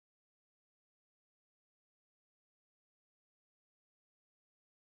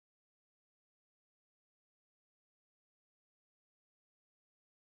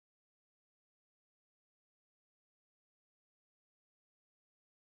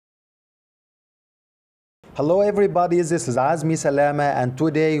Hello everybody, this is Azmi Salama and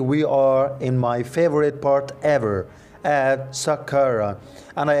today we are in my favorite part ever at Saqqara,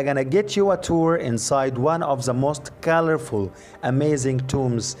 and I'm gonna get you a tour inside one of the most colorful, amazing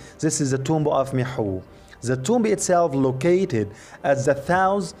tombs. This is the tomb of Mehu. The tomb itself located at the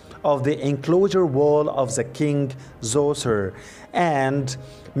south of the enclosure wall of the king Zoser, and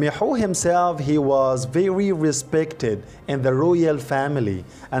Mehu himself, he was very respected in the royal family,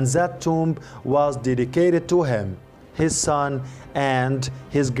 and that tomb was dedicated to him, his son and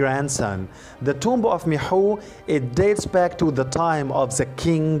his grandson. The tomb of Mehu, it dates back to the time of the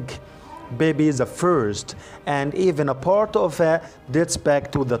king Baby the first, and even a part of it dates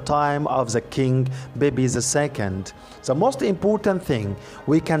back to the time of the king Baby the second. The most important thing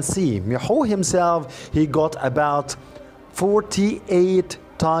we can see, Mehu himself, he got about 48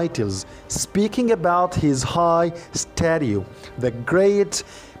 titles, speaking about his high stature, the great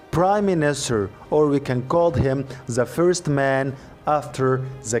prime minister, or we can call him the first man after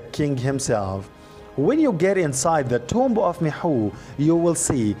the king himself. When you get inside the tomb of Mehu, you will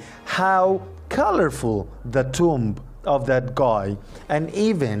see how colorful the tomb of that guy, and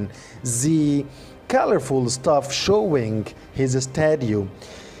even the colorful stuff showing his statue.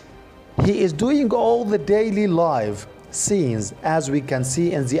 He is doing all the daily life scenes as we can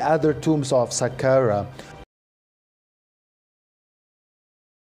see in the other tombs of Saqqara.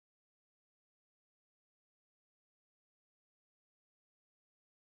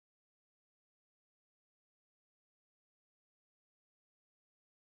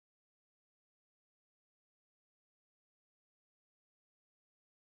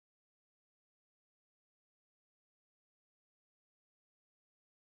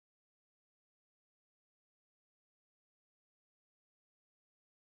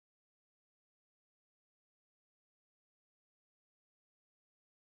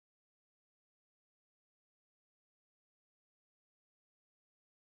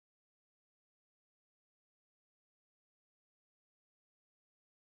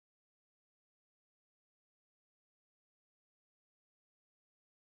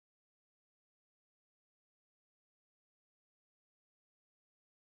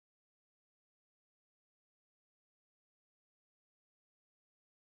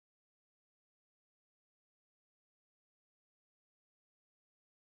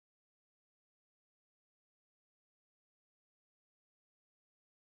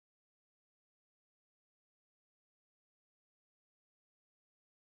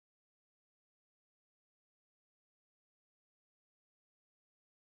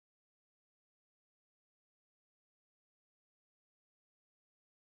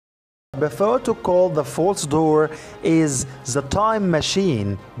 Before to call the false door is the time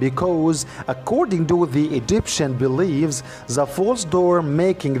machine, because according to the Egyptian beliefs, the false door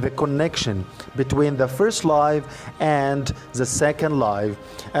making the connection between the first life and the second life.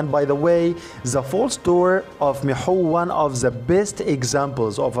 And by the way, the false door of Mehu, one of the best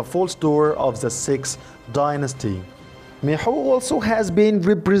examples of a false door of the 6th dynasty. Mehu also has been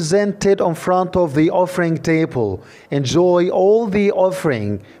represented on front of the offering table, enjoy all the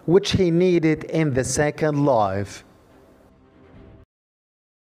offering which he needed in the second life.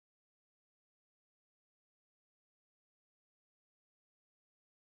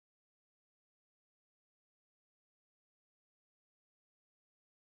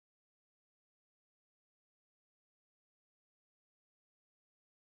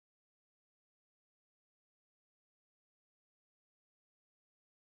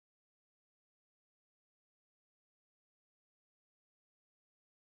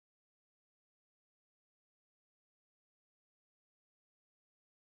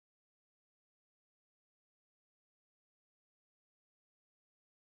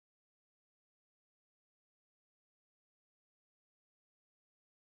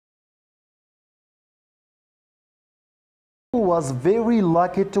 Was very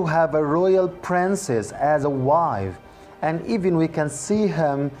lucky to have a royal princess as a wife, and even we can see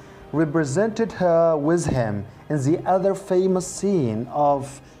him represented her with him in the other famous scene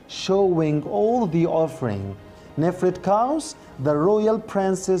of showing all the offering. Nefertkaus, the royal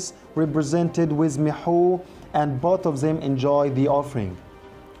princess, represented with Mehu, and both of them enjoy the offering.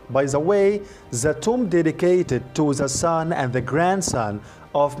 By the way, the tomb dedicated to the son and the grandson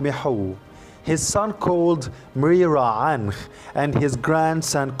of Mehu. His son called Mrira and his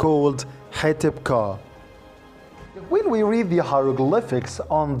grandson called Hetepka. When we read the hieroglyphics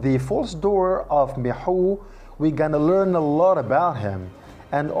on the false door of Mehu, we're gonna learn a lot about him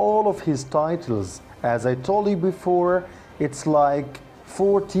and all of his titles. As I told you before, it's like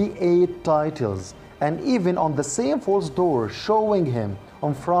 48 titles, and even on the same false door showing him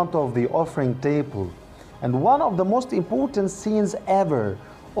on front of the offering table. And one of the most important scenes ever,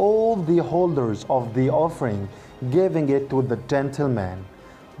 all the holders of the offering giving it to the gentleman.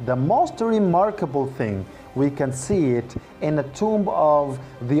 The most remarkable thing, we can see it in a tomb of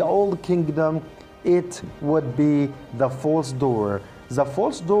the old kingdom, it would be the false door. The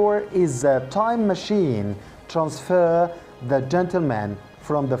false door is a time machine, transfer the gentleman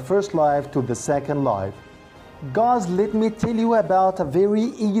from the first life to the second life. Guys, let me tell you about a very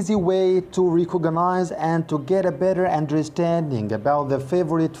easy way to recognize and to get a better understanding about the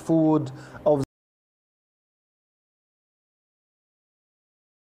favorite food of